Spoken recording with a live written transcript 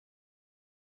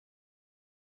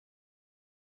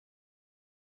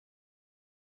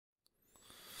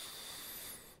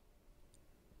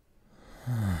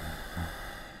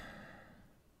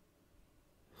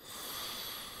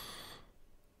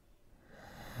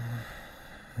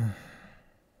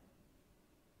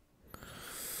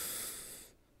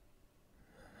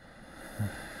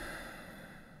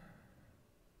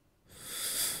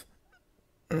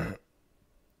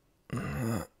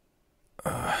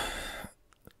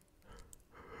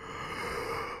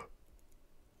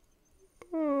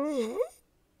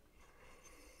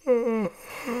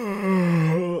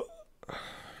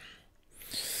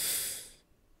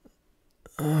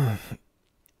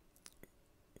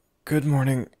Good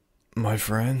morning, my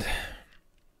friend.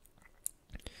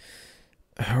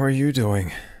 How are you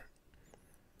doing?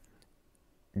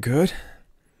 Good?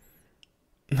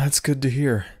 That's good to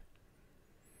hear.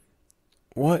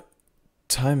 What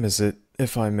time is it,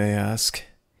 if I may ask?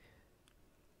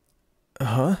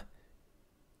 Huh?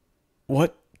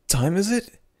 What time is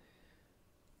it?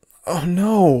 Oh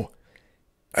no!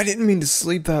 I didn't mean to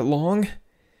sleep that long.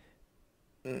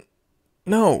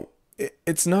 No,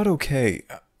 it's not okay.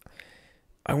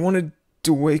 I wanted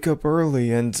to wake up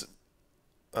early and.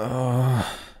 Uh.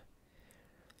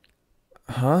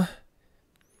 Huh?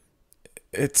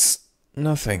 It's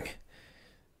nothing.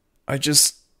 I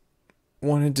just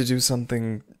wanted to do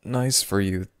something nice for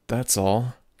you, that's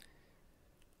all.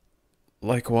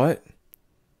 Like what?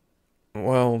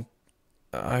 Well,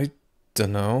 I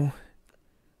dunno.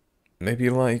 Maybe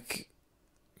like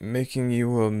making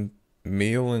you a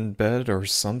meal in bed or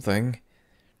something.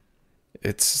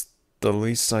 It's the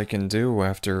least I can do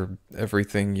after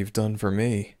everything you've done for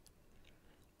me.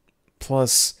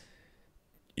 Plus,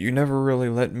 you never really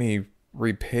let me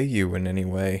repay you in any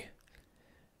way.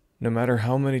 No matter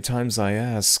how many times I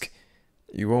ask,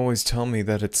 you always tell me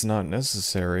that it's not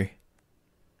necessary.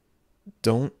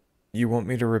 Don't you want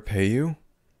me to repay you?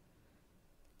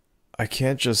 I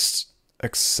can't just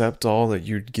accept all that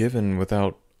you'd given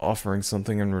without offering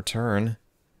something in return.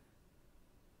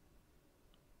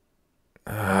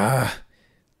 Ah,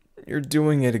 you're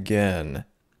doing it again.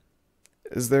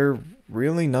 Is there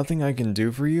really nothing I can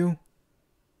do for you?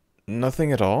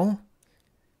 Nothing at all?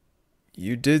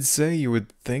 You did say you would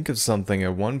think of something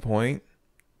at one point.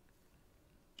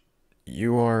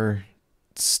 You are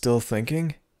still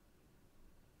thinking?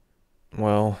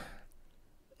 Well,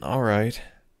 alright.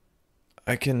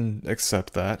 I can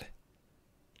accept that.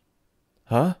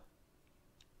 Huh?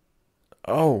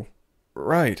 Oh,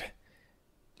 right.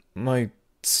 My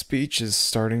speech is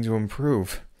starting to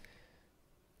improve.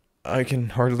 I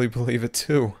can hardly believe it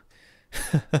too.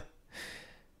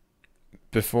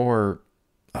 Before,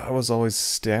 I was always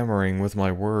stammering with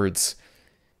my words.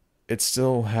 It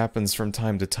still happens from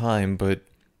time to time, but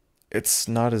it's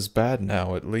not as bad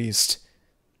now, at least.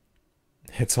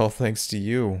 It's all thanks to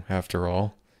you, after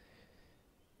all.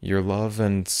 Your love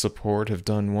and support have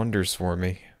done wonders for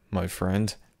me, my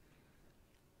friend.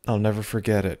 I'll never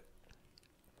forget it.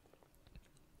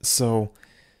 So,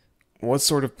 what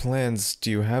sort of plans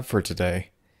do you have for today?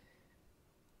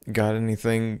 Got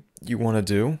anything you want to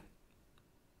do?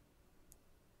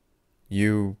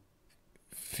 You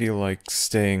feel like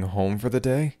staying home for the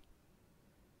day?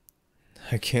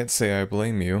 I can't say I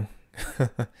blame you.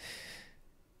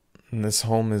 This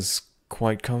home is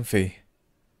quite comfy.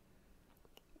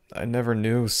 I never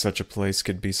knew such a place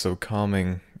could be so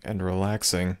calming and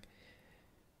relaxing.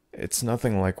 It's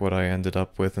nothing like what I ended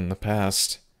up with in the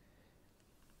past.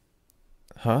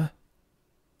 Huh?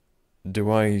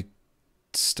 Do I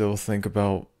still think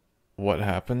about what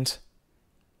happened?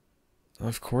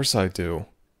 Of course I do.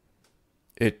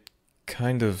 It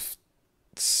kind of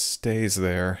stays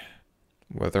there,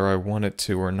 whether I want it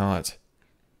to or not.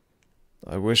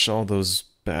 I wish all those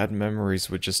bad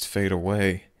memories would just fade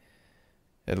away.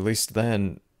 At least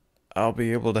then, I'll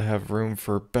be able to have room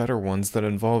for better ones that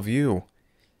involve you.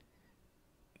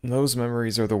 Those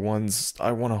memories are the ones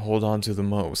I want to hold on to the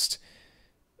most.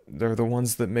 They're the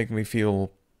ones that make me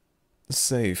feel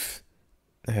safe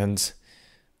and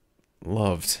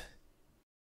loved.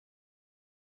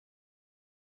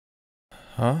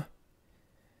 Huh?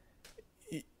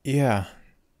 Yeah,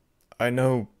 I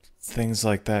know things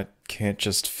like that can't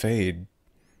just fade,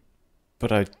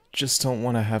 but I just don't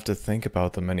want to have to think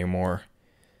about them anymore.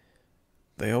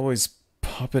 They always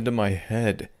pop into my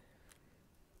head.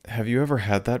 Have you ever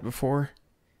had that before?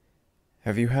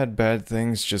 Have you had bad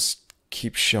things just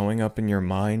keep showing up in your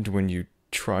mind when you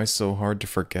try so hard to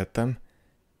forget them?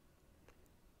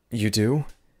 You do?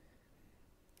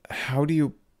 How do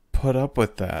you put up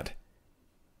with that?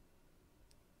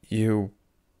 You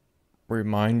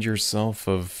remind yourself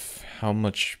of how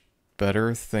much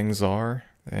better things are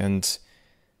and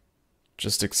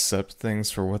just accept things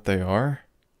for what they are?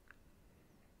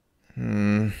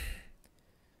 I'm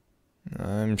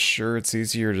sure it's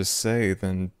easier to say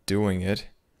than doing it,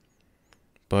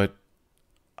 but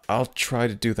I'll try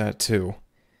to do that too.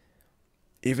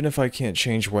 Even if I can't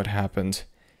change what happened,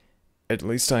 at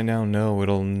least I now know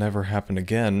it'll never happen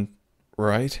again,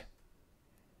 right?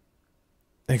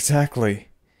 Exactly.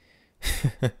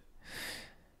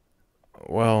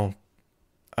 Well,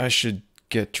 I should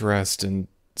get dressed and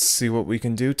see what we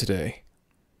can do today.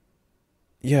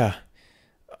 Yeah,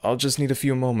 I'll just need a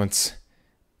few moments.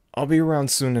 I'll be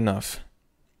around soon enough.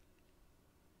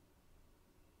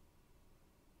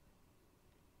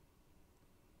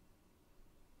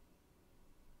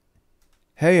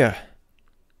 Hey,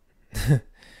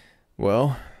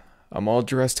 well, I'm all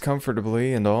dressed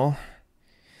comfortably and all.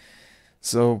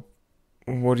 So,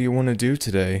 what do you want to do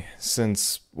today,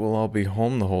 since we'll all be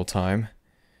home the whole time?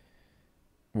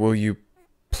 Will you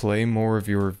play more of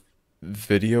your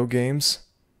video games?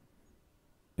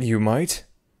 You might?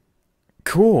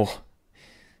 Cool.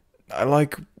 I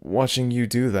like watching you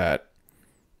do that.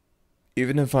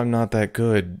 Even if I'm not that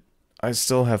good, I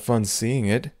still have fun seeing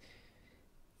it.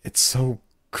 It's so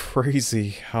crazy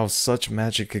how such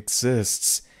magic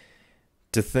exists.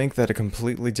 To think that a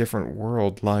completely different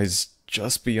world lies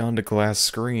just beyond a glass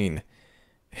screen.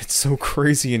 It's so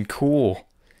crazy and cool.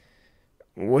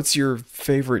 What's your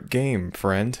favorite game,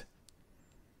 friend?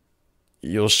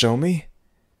 You'll show me?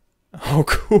 Oh,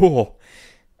 cool.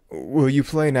 Will you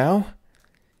play now?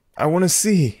 I want to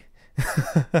see.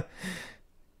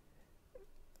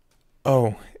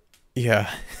 Oh,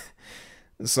 yeah.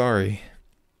 Sorry.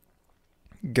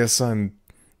 Guess I'm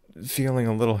feeling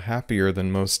a little happier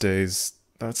than most days,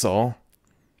 that's all.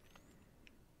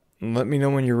 Let me know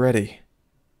when you're ready.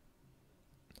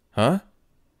 Huh?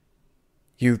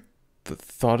 You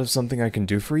thought of something I can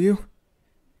do for you?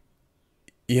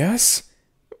 Yes?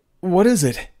 What is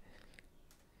it?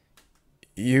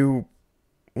 You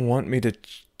want me to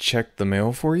check the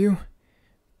mail for you?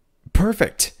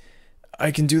 Perfect! I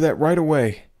can do that right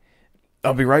away.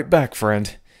 I'll be right back,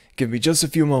 friend. Give me just a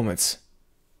few moments.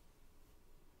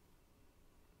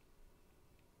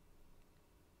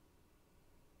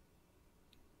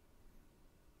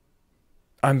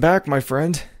 I'm back, my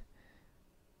friend.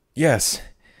 Yes,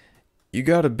 you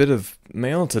got a bit of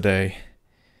mail today.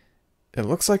 It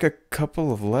looks like a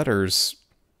couple of letters.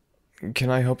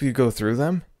 Can I help you go through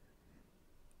them?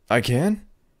 I can?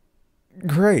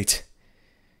 Great.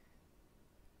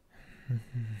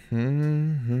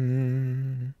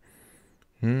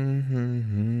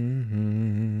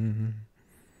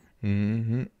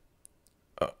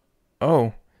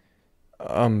 Oh,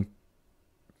 um,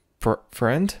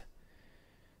 friend?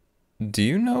 Do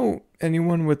you know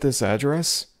anyone with this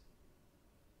address?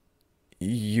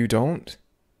 You don't?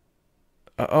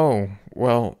 Oh,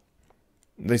 well,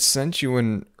 they sent you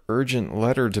an urgent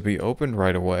letter to be opened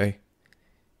right away.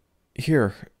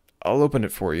 Here, I'll open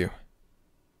it for you.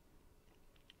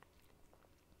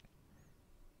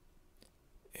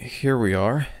 Here we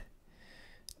are.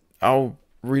 I'll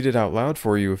read it out loud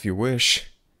for you if you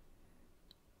wish.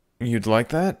 You'd like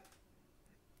that?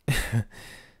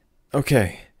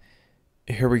 Okay,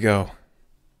 here we go.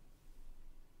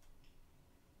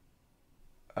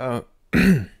 Uh,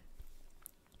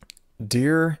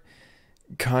 Dear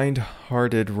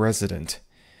kind-hearted resident,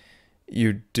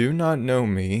 you do not know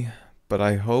me, but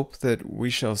I hope that we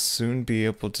shall soon be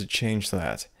able to change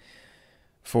that.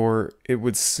 For it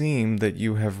would seem that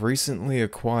you have recently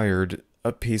acquired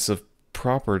a piece of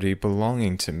property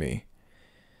belonging to me.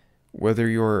 Whether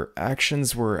your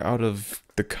actions were out of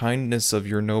the kindness of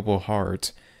your noble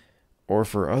heart, or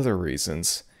for other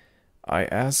reasons, I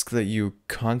ask that you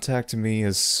contact me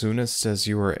as soonest as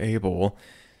you are able,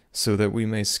 so that we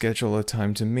may schedule a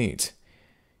time to meet.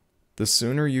 The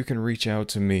sooner you can reach out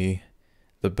to me,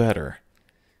 the better.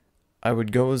 I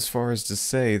would go as far as to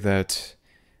say that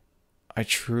I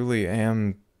truly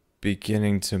am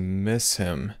beginning to miss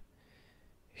him.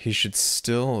 He should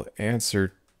still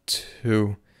answer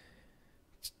to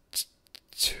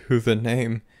the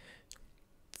name.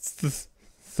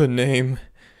 The name.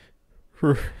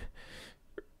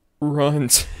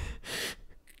 Runt.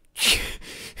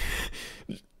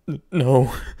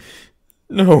 No.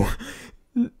 No.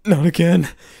 Not again.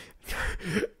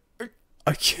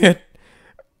 I can't.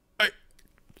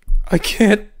 I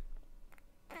can't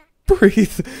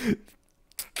breathe.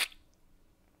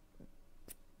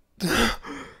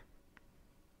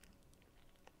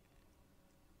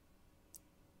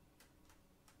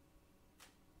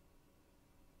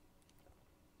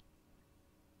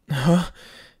 Huh?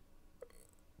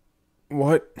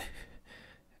 What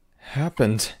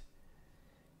happened?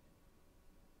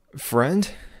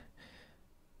 Friend?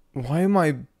 Why am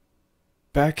I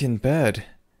back in bed?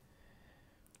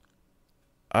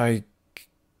 I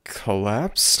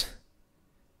collapsed?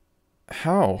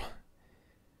 How?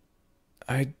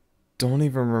 I don't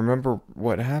even remember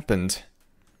what happened.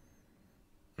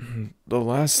 The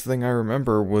last thing I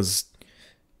remember was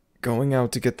going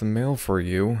out to get the mail for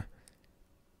you.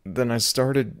 Then I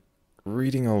started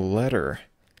reading a letter.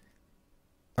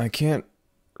 I can't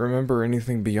remember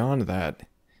anything beyond that.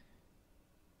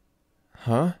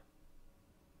 Huh?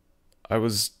 I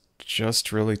was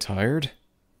just really tired?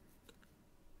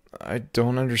 I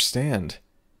don't understand.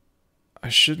 I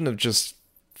shouldn't have just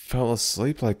fell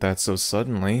asleep like that so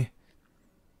suddenly.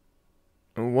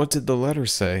 What did the letter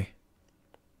say?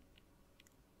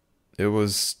 It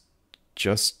was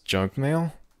just junk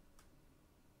mail?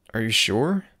 Are you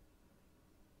sure?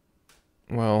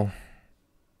 Well,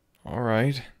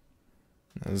 alright.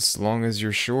 As long as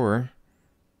you're sure.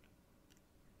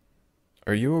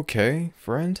 Are you okay,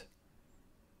 friend?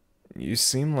 You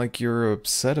seem like you're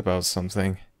upset about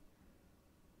something.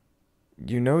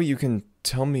 You know you can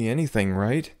tell me anything,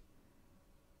 right?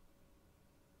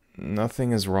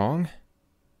 Nothing is wrong?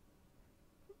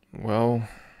 Well,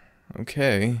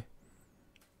 okay.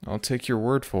 I'll take your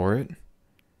word for it.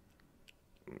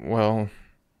 Well,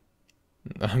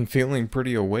 I'm feeling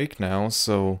pretty awake now,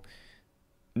 so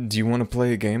do you want to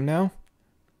play a game now?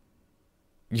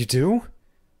 You do?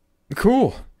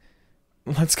 Cool.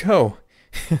 Let's go.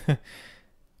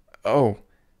 Oh,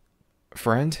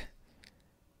 friend,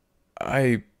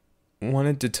 I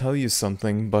wanted to tell you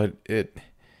something, but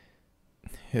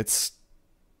it's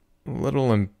a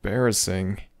little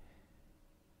embarrassing.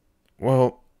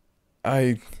 Well,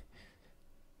 I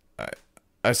I,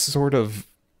 I sort of,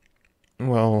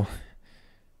 well,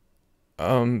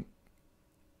 um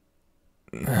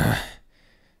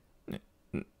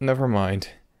never mind.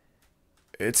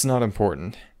 It's not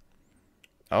important.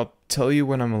 I'll tell you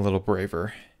when I'm a little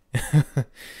braver.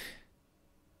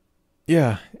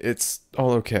 Yeah, it's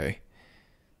all okay.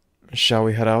 Shall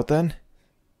we head out then?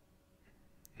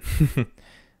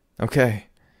 Okay,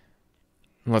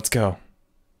 let's go.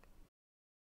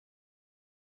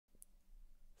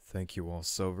 Thank you all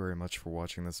so very much for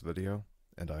watching this video,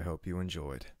 and I hope you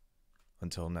enjoyed.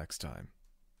 Until next time.